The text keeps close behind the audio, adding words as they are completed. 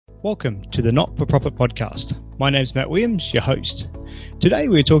Welcome to the Not-for-Profit Podcast. My name's Matt Williams, your host. Today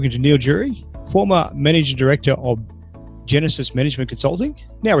we're talking to Neil Jury, former Managing Director of Genesis Management Consulting,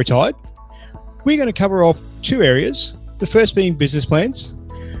 now retired. We're going to cover off two areas, the first being business plans.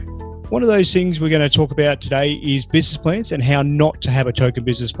 One of those things we're going to talk about today is business plans and how not to have a token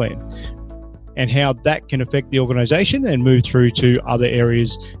business plan and how that can affect the organisation and move through to other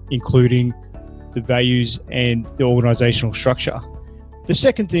areas, including the values and the organisational structure. The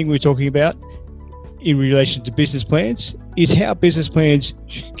second thing we're talking about in relation to business plans is how business plans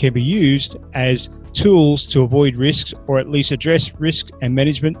can be used as tools to avoid risks or at least address risk and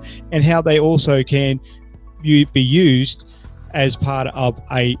management, and how they also can be used as part of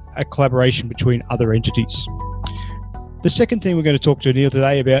a collaboration between other entities. The second thing we're going to talk to Neil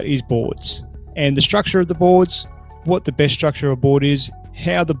today about is boards and the structure of the boards, what the best structure of a board is,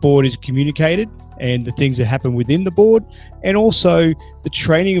 how the board is communicated and the things that happen within the board, and also the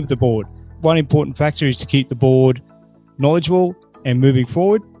training of the board. One important factor is to keep the board knowledgeable and moving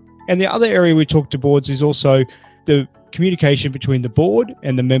forward. And the other area we talk to boards is also the communication between the board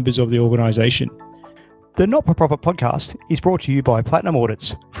and the members of the organisation. The Not-for-Profit Podcast is brought to you by Platinum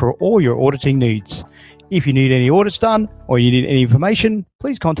Audits for all your auditing needs. If you need any audits done or you need any information,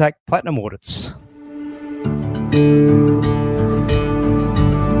 please contact Platinum Audits.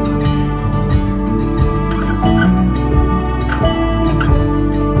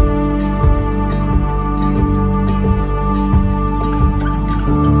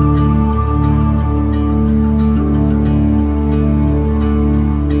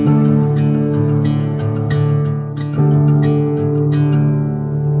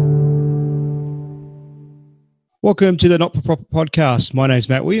 Welcome to the Not-for-Profit Podcast. My name is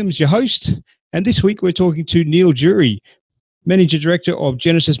Matt Williams, your host, and this week we're talking to Neil Jury, Managing Director of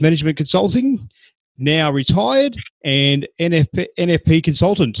Genesis Management Consulting, now retired, and NFP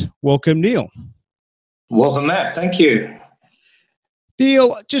consultant. Welcome, Neil. Welcome, Matt. Thank you.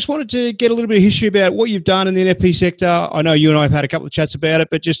 Neil, just wanted to get a little bit of history about what you've done in the NFP sector. I know you and I have had a couple of chats about it,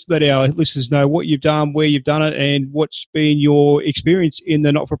 but just let our listeners know what you've done, where you've done it, and what's been your experience in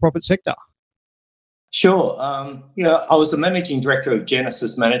the not-for-profit sector. Sure. I was the Managing Director of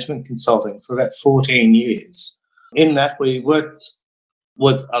Genesis Management Consulting for about 14 years. In that, we worked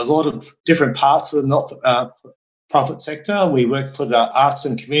with a lot of different parts of the not-for-profit sector. We worked for the arts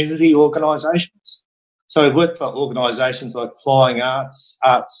and community organisations. So we worked for organisations like Flying Arts,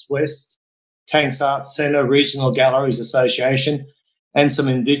 Arts West, Tanks Arts Centre, Regional Galleries Association, and some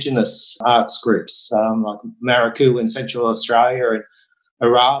Indigenous arts groups like Marrickoo in Central Australia and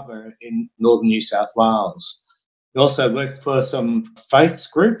Araba in northern New South Wales. We also worked for some faith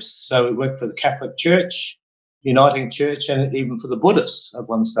groups. So we worked for the Catholic Church, Uniting Church, and even for the Buddhists at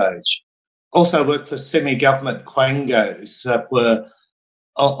one stage. Also worked for semi-government quangos that were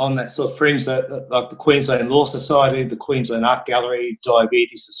on that sort of fringe, like the Queensland Law Society, the Queensland Art Gallery,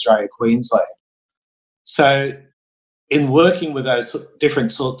 Diabetes Australia, Queensland. So in working with those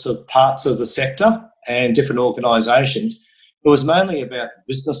different sorts of parts of the sector and different organisations, it was mainly about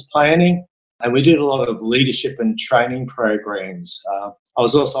business planning, and we did a lot of leadership and training programs. I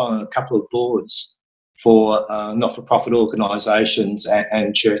was also on a couple of boards for not-for-profit organisations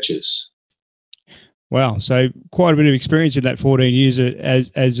and churches. Wow, so quite a bit of experience in that 14 years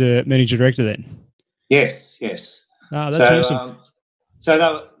as a Managing Director then. Yes. Oh, that's awesome. So they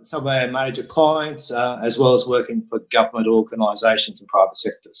were some of our major clients, as well as working for government organisations and private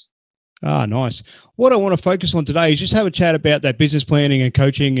sectors. Ah, nice. What I want to focus on today is just have a chat about that business planning and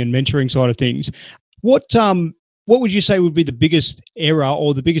coaching and mentoring side of things. What would you say would be the biggest error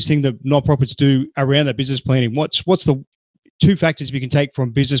or the biggest thing that not-profits do around that business planning? What's the two factors we can take from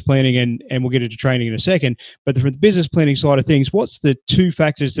business planning, and we'll get into training in a second, but from the business planning side of things, what's the two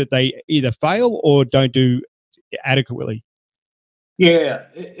factors that they either fail or don't do adequately? Yeah,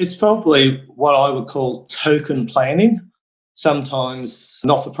 it's probably what I would call token planning. Sometimes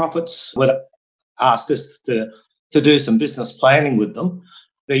not-for-profits would ask us to do some business planning with them.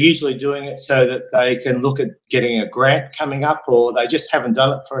 They're usually doing it so that they can look at getting a grant coming up, or they just haven't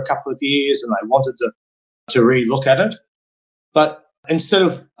done it for a couple of years and they wanted to re-look at it. But instead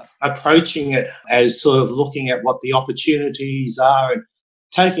of approaching it as sort of looking at what the opportunities are and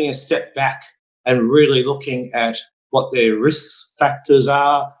taking a step back and really looking at what their risk factors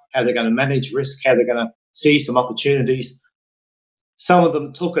are, how they're going to manage risk, how they're going to see some opportunities, some of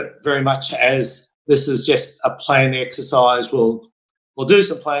them took it very much as this is just a planning exercise. We'll do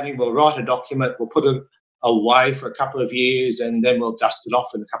some planning, we'll write a document, we'll put it away for a couple of years, and then we'll dust it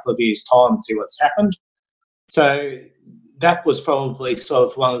off in a couple of years' time and see what's happened. So that was probably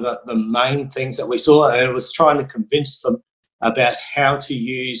sort of one of the main things that we saw, and it was trying to convince them about how to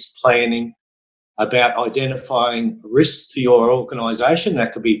use planning, about identifying risks to your organisation.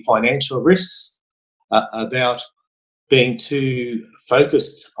 That could be financial risks, about being too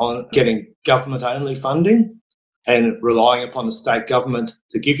focused on getting government-only funding and relying upon the state government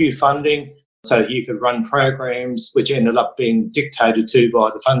to give you funding so that you could run programs which ended up being dictated to by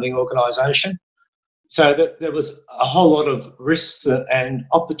the funding organisation. So there was a whole lot of risks and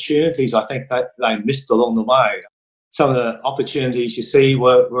opportunities I think that they missed along the way. Some of the opportunities you see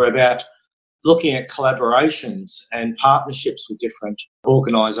were about looking at collaborations and partnerships with different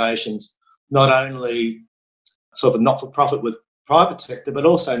organisations, not only sort of not-for-profit with private sector, but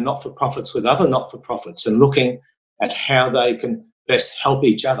also not-for-profits with other not-for-profits, and looking at how they can best help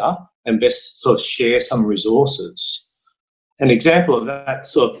each other and best sort of share some resources. An example of that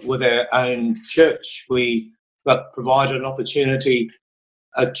sort of with our own church, we provided an opportunity,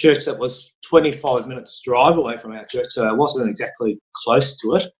 a church that was 25 minutes drive away from our church, so it wasn't exactly close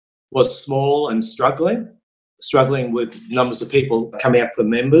to it, was small and struggling with numbers of people coming up for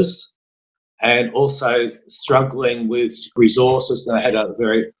members, and also struggling with resources. They had a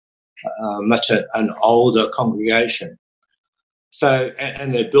very much an older congregation. So,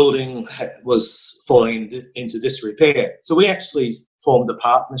 and their building was falling into disrepair. So we actually formed a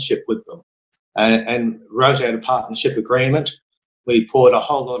partnership with them and wrote out a partnership agreement. We poured a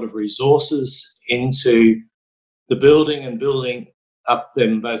whole lot of resources into the building and building up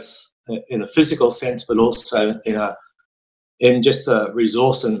them both in a physical sense, but also in just a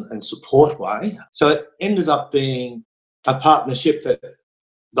resource and support way. So it ended up being a partnership that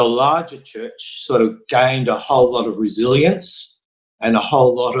the larger church sort of gained a whole lot of resilience and a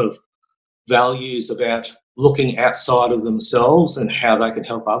whole lot of values about looking outside of themselves and how they can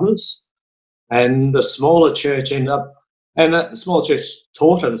help others. And the smaller church ended up, and the smaller church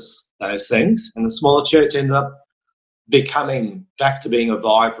taught us those things, and the smaller church ended up becoming back to being a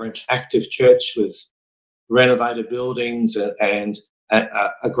vibrant, active church with renovated buildings and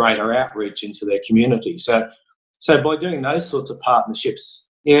a greater outreach into their community. So by doing those sorts of partnerships,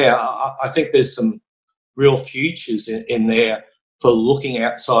 I think there's some real futures in there for looking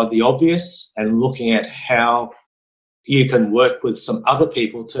outside the obvious and looking at how you can work with some other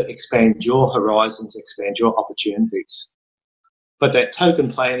people to expand your horizons, expand your opportunities. But that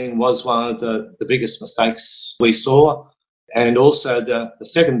token planning was one of the biggest mistakes we saw. And also the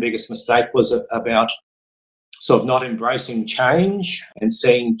second biggest mistake was about sort of not embracing change and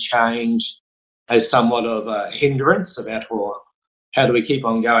seeing change as somewhat of a hindrance about, well, how do we keep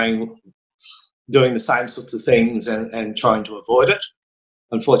on going, doing the same sorts of things and trying to avoid it.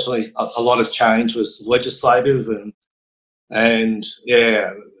 Unfortunately, a lot of change was legislative and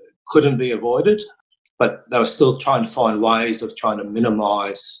couldn't be avoided, but they were still trying to find ways of trying to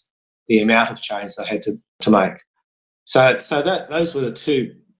minimise the amount of change they had to make. So those were the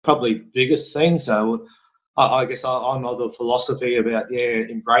two probably biggest things. So I guess I'm of the philosophy about,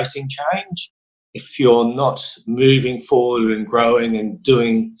 embracing change. If you're not moving forward and growing and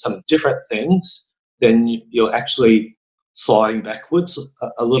doing some different things, then you're actually sliding backwards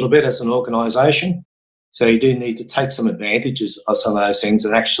a little bit as an organisation. So you do need to take some advantages of some of those things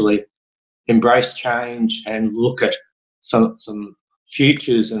and actually embrace change and look at some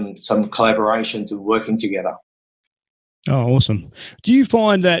futures and some collaborations and working together. Oh, awesome. Do you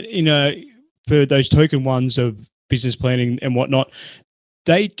find that for those token ones of business planning and whatnot,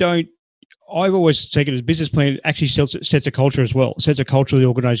 I've always taken it as business plan actually sets a culture as well, sets a culture of the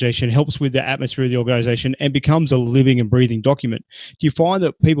organisation, helps with the atmosphere of the organisation and becomes a living and breathing document. Do you find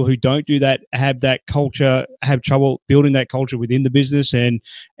that people who don't do that have that culture, have trouble building that culture within the business and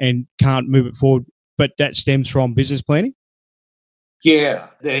can't move it forward, but that stems from business planning? Yeah,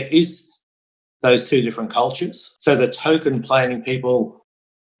 there is those two different cultures. So the token planning people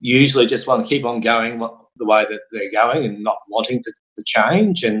usually just want to keep on going the way that they're going and not wanting to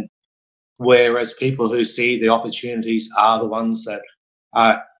change, and whereas people who see the opportunities are the ones that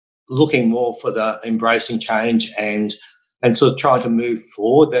are looking more for the embracing change and sort of trying to move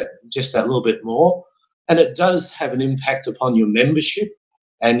forward that little bit more. And it does have an impact upon your membership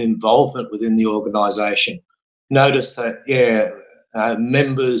and involvement within the organisation. Notice that,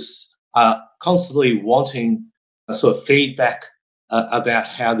 members are constantly wanting a sort of feedback about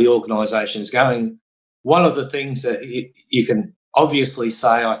how the organisation is going. One of the things that you can obviously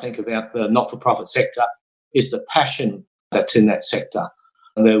say, I think, about the not-for-profit sector is the passion that's in that sector,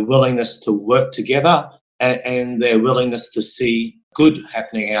 and their willingness to work together and their willingness to see good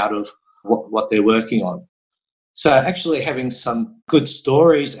happening out of what they're working on. So actually having some good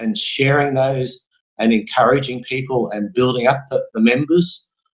stories and sharing those and encouraging people and building up the members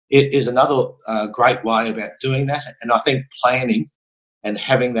it is another great way about doing that. And I think planning and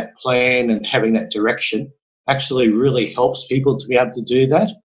having that plan and having that direction actually really helps people to be able to do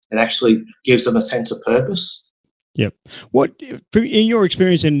that, and actually gives them a sense of purpose. Yep. What, in your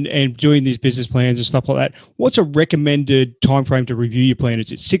experience and doing these business plans and stuff like that, what's a recommended time frame to review your plan?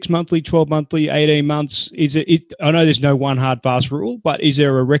 Is it 6 monthly, 12 monthly, 18 months? Is it? I know there's no one hard fast rule, but is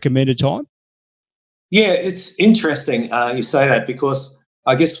there a recommended time? Yeah, it's interesting you say that, because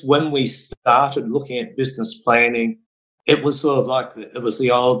I guess when we started looking at business planning, it was sort of like it was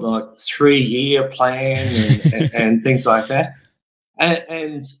the old like 3-year plan and things like that.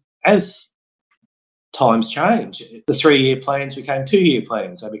 And as times change, the 3-year plans became 2-year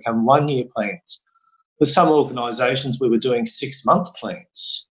plans, they become 1-year plans. With some organisations, we were doing 6-month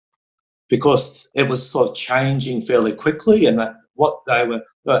plans because it was sort of changing fairly quickly, and that what they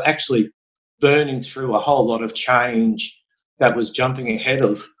were actually burning through a whole lot of change that was jumping ahead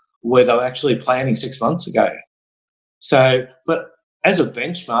of where they were actually planning 6 months ago. So, but as a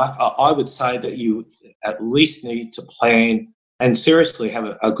benchmark, I would say that you at least need to plan and seriously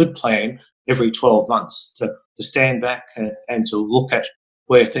have a good plan every 12 months to stand back and to look at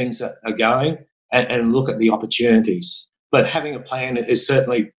where things are going and look at the opportunities. But having a plan is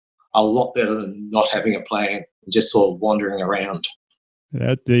certainly a lot better than not having a plan and just sort of wandering around.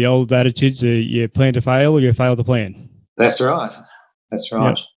 The old attitudes, you plan to fail or you fail to plan. That's right. That's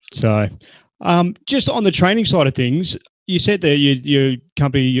right. Yep. So just on the training side of things, you said that your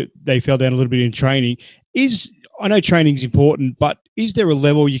company, they fell down a little bit in training. I know training is important, but is there a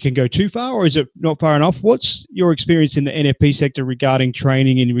level you can go too far, or is it not far enough? What's your experience in the NFP sector regarding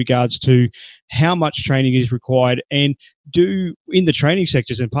training in regards to how much training is required? And in the training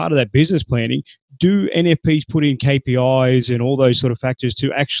sectors and part of that business planning, do NFPs put in KPIs and all those sort of factors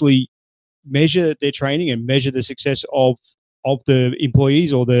to actually measure their training and measure the success of the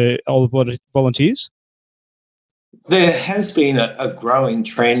employees or the volunteers? There has been a growing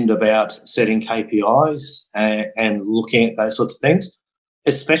trend about setting KPIs and looking at those sorts of things,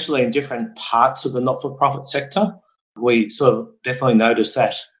 especially in different parts of the not-for-profit sector. We sort of definitely notice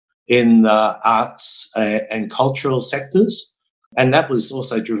that in the arts and cultural sectors, and that was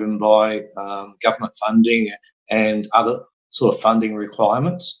also driven by government funding and other sort of funding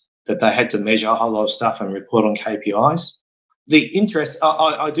requirements, that they had to measure a whole lot of stuff and report on KPIs. The interest,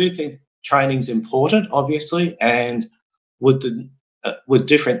 I do think training's important, obviously, and with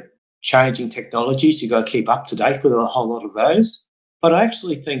different changing technologies, you've got to keep up to date with a whole lot of those. But I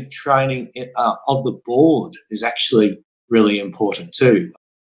actually think training of the board is actually really important too.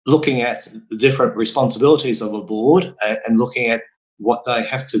 Looking at the different responsibilities of a board and looking at what they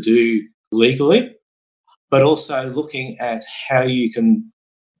have to do legally, but also looking at how you can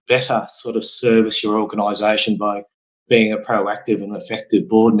better sort of service your organisation by being a proactive and effective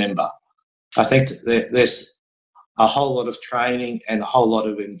board member. I think there's a whole lot of training and a whole lot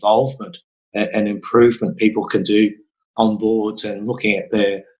of involvement and improvement people can do on boards and looking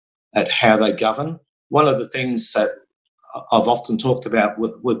at how they govern. One of the things that I've often talked about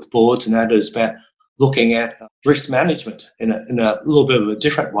with boards and that is about looking at risk management in a little bit of a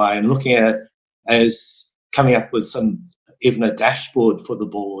different way, and looking at it as coming up with even a dashboard for the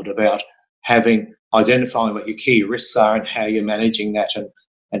board about identifying what your key risks are and how you're managing that,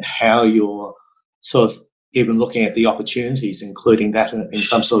 and how you're sort of even looking at the opportunities, including that in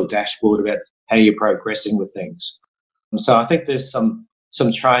some sort of dashboard about how you're progressing with things. And so I think there's some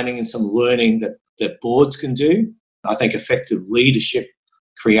training and some learning that boards can do. I think effective leadership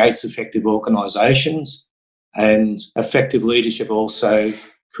creates effective organisations, and effective leadership also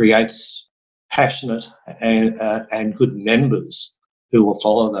creates passionate and good members who will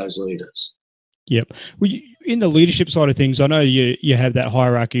follow those leaders. Yep. Well, in the leadership side of things, I know you have that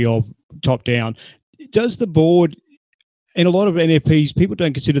hierarchy of top down. Does the board, and a lot of NFPs, people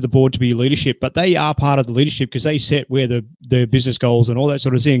don't consider the board to be leadership, but they are part of the leadership because they set where the business goals and all that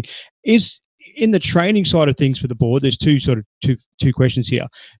sort of thing. Is in the training side of things for the board, there's two questions here.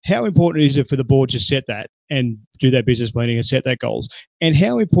 How important is it for the board to set that and do that business planning and set that goals? And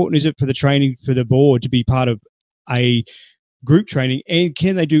how important is it for the training for the board to be part of a group training, and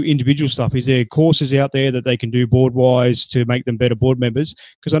can they do individual stuff? Is there courses out there that they can do board wise to make them better board members?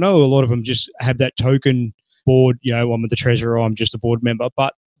 Because I know a lot of them just have that token board, I'm the treasurer, I'm just a board member,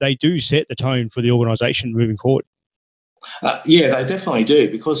 but they do set the tone for the organisation moving forward. Yeah, they definitely do,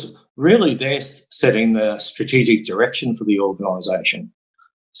 because really they're setting the strategic direction for the organisation.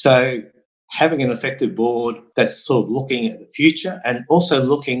 So having an effective board that's sort of looking at the future and also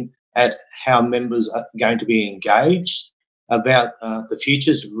looking at how members are going to be engaged about the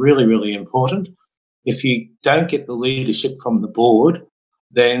future is really, really important. If you don't get the leadership from the board,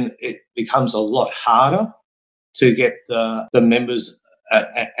 then it becomes a lot harder to get the members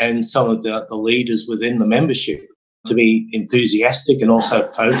and some of the leaders within the membership to be enthusiastic and also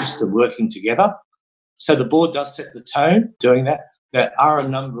focused and working together. So the board does set the tone doing that. There are a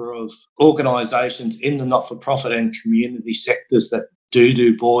number of organisations in the not-for-profit and community sectors that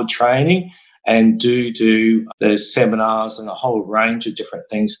do board training and do the seminars and a whole range of different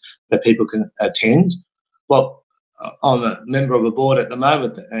things that people can attend. Well, I'm a member of a board at the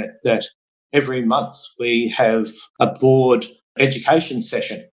moment that every month we have a board education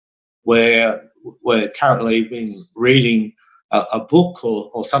session where we're currently been reading a book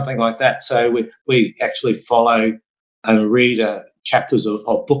or something like that. So we actually follow and read chapters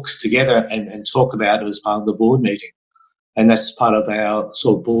of books together and talk about it as part of the board meeting. And that's part of our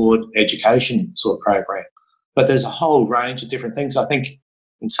sort of board education sort of program. But there's a whole range of different things. I think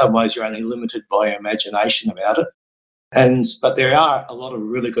in some ways you're only limited by your imagination about it. But there are a lot of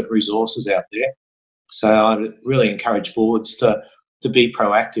really good resources out there. So I really encourage boards to be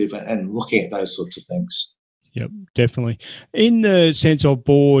proactive and looking at those sorts of things. Yep, definitely. In the sense of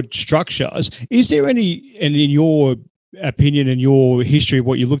board structures, is there any, and in your opinion and your history of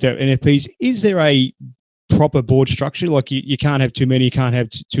what you looked at NFPs, is there a proper board structure? Like you can't have too many, you can't have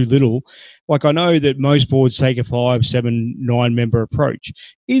too little. Like I know that most boards take a 5, 7, 9 member approach.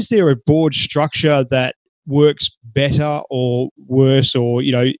 Is there a board structure that works better or worse, or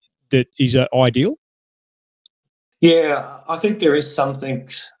that is ideal? Yeah, I think there is something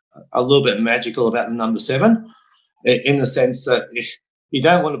a little bit magical about the number 7, in the sense that you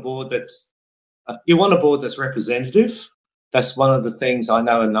don't want a board you want a board that's representative. That's one of the things I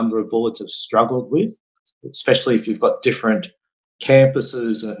know a number of boards have struggled with, especially if you've got different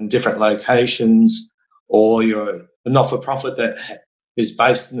campuses and different locations, or you're a not-for-profit that is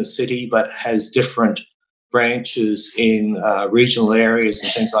based in the city but has different branches in regional areas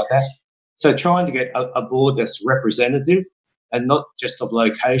and things like that. So trying to get a board that's representative, and not just of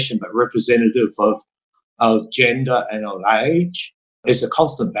location, but representative of gender and of age, is a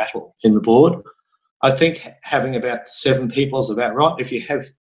constant battle in the board. I think having about 7 people is about right. If you have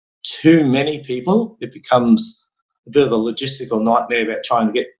too many people, it becomes a bit of a logistical nightmare about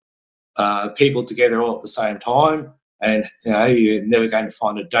trying to get people together all at the same time, and you're never going to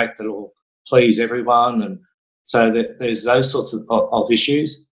find a date that will please everyone, and so there's those sorts of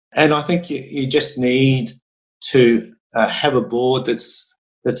issues. And I think you just need to have a board that's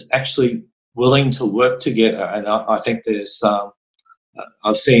actually willing to work together. And I think there's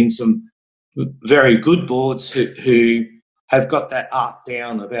I've seen some very good boards who have got that art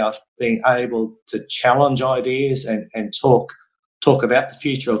down about being able to challenge ideas and talk about the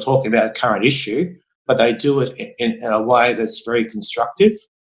future or talk about a current issue, but they do it in a way that's very constructive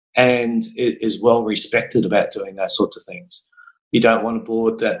and is well respected about doing those sorts of things. You don't want a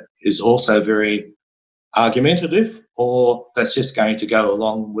board that is also very argumentative or that's just going to go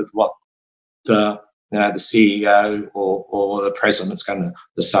along with what the CEO or the president's going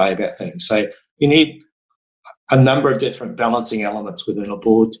to say about things. So you need a number of different balancing elements within a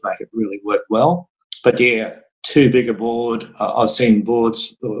board to make it really work well. But yeah, too big a board. I've seen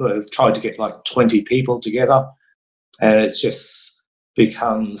boards tried to get like 20 people together, and it just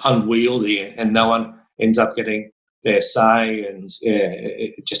becomes unwieldy and no one ends up getting their say, and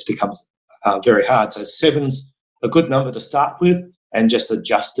it just becomes very hard. So 7's a good number to start with, and just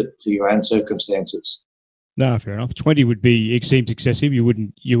adjust it to your own circumstances. No, fair enough. 20 it seems excessive. You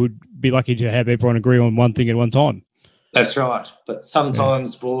would be lucky to have everyone agree on one thing at one time. That's right. But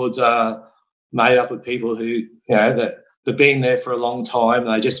sometimes boards are made up of people who, that they've been there for a long time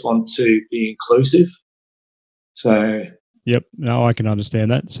and they just want to be inclusive. So yep, no, I can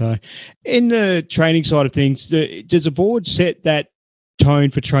understand that. So in the training side of things, does the board set that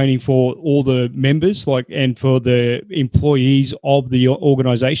tone for training for all the members, and for the employees of the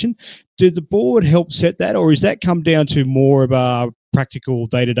organisation? Does the board help set that, or is that come down to more of a practical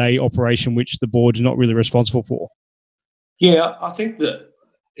day-to-day operation which the board is not really responsible for? Yeah, I think that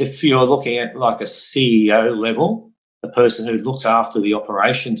if you're looking at like a CEO level, the person who looks after the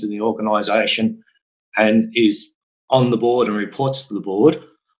operations in the organisation and is on the board and reports to the board,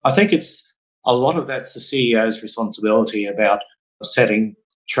 I think it's a lot of that's the CEO's responsibility about setting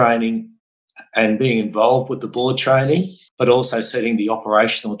training and being involved with the board training, but also setting the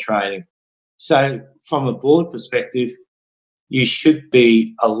operational training. So from a board perspective, you should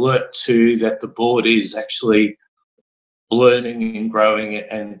be alert to that the board is actually learning and growing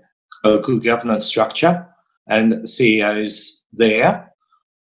and a good governance structure, and that the CEO's there.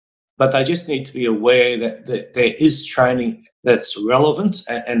 But they just need to be aware that there is training that's relevant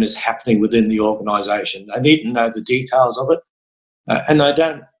and is happening within the organisation. They need to know the details of it, And they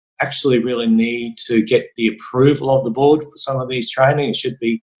don't actually really need to get the approval of the board for some of these training. It should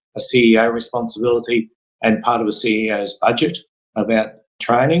be a CEO responsibility and part of a CEO's budget about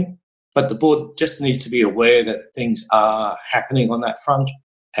training. But the board just needs to be aware that things are happening on that front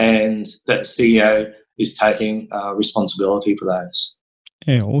and that the CEO is taking responsibility for those.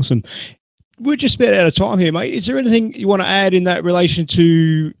 Yeah, awesome. We're just about out of time here, mate. Is there anything you want to add in that relation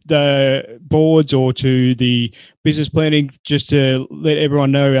to the boards or to the business planning, just to let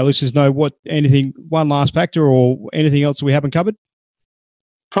everyone know, our listeners know, one last factor or anything else we haven't covered?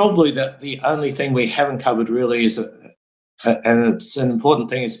 Probably the only thing we haven't covered really is, and it's an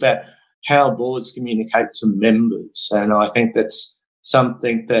important thing, it's about how boards communicate to members. And I think that's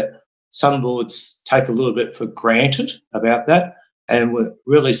something that some boards take a little bit for granted about that. And we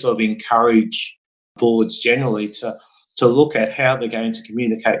really sort of encourage boards generally to look at how they're going to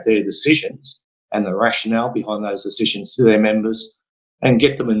communicate their decisions and the rationale behind those decisions to their members and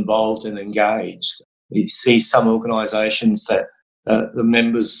get them involved and engaged. You see some organisations that the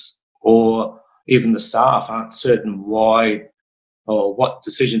members or even the staff aren't certain why or what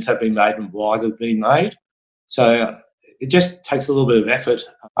decisions have been made and why they've been made. So it just takes a little bit of effort,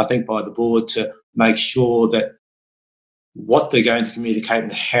 I think, by the board to make sure that what they're going to communicate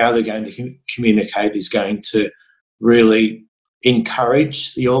and how they're going to communicate is going to really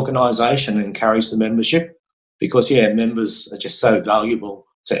encourage the organisation and encourage the membership because, members are just so valuable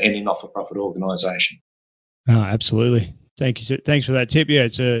to any not-for-profit organisation. Oh, absolutely. Thank you. Thanks for that tip. Yeah,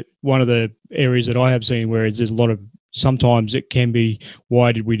 it's one of the areas that I have seen where there's a lot of, sometimes it can be,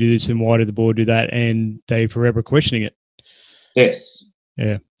 why did we do this and why did the board do that? And they're forever questioning it. Yes.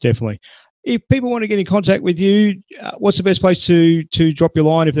 Yeah, definitely. If people want to get in contact with you, what's the best place to drop your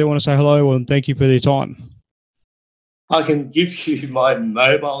line if they want to say hello and thank you for their time? I can give you my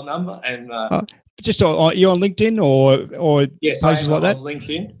mobile number and just you're on LinkedIn or yes, places like that. On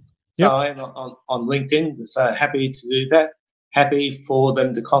LinkedIn. So I am on LinkedIn. So happy to do that. Happy for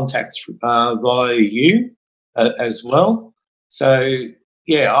them to contact via you as well. So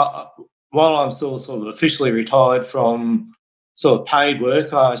while I'm still sort of officially retired from sort of paid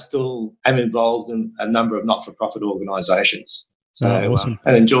work, I still am involved in a number of not-for-profit organisations. So awesome.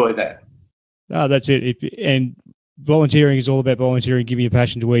 and enjoy that. That's it. And volunteering is all about volunteering, giving your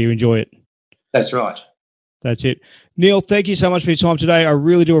passion to where you enjoy it. That's right. That's it. Neil, thank you so much for your time today. I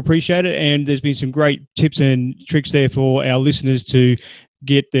really do appreciate it. And there's been some great tips and tricks there for our listeners to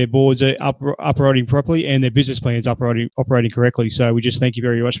get their boards operating properly and their business plans operating correctly. So we just thank you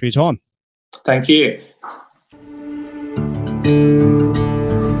very much for your time. Thank you.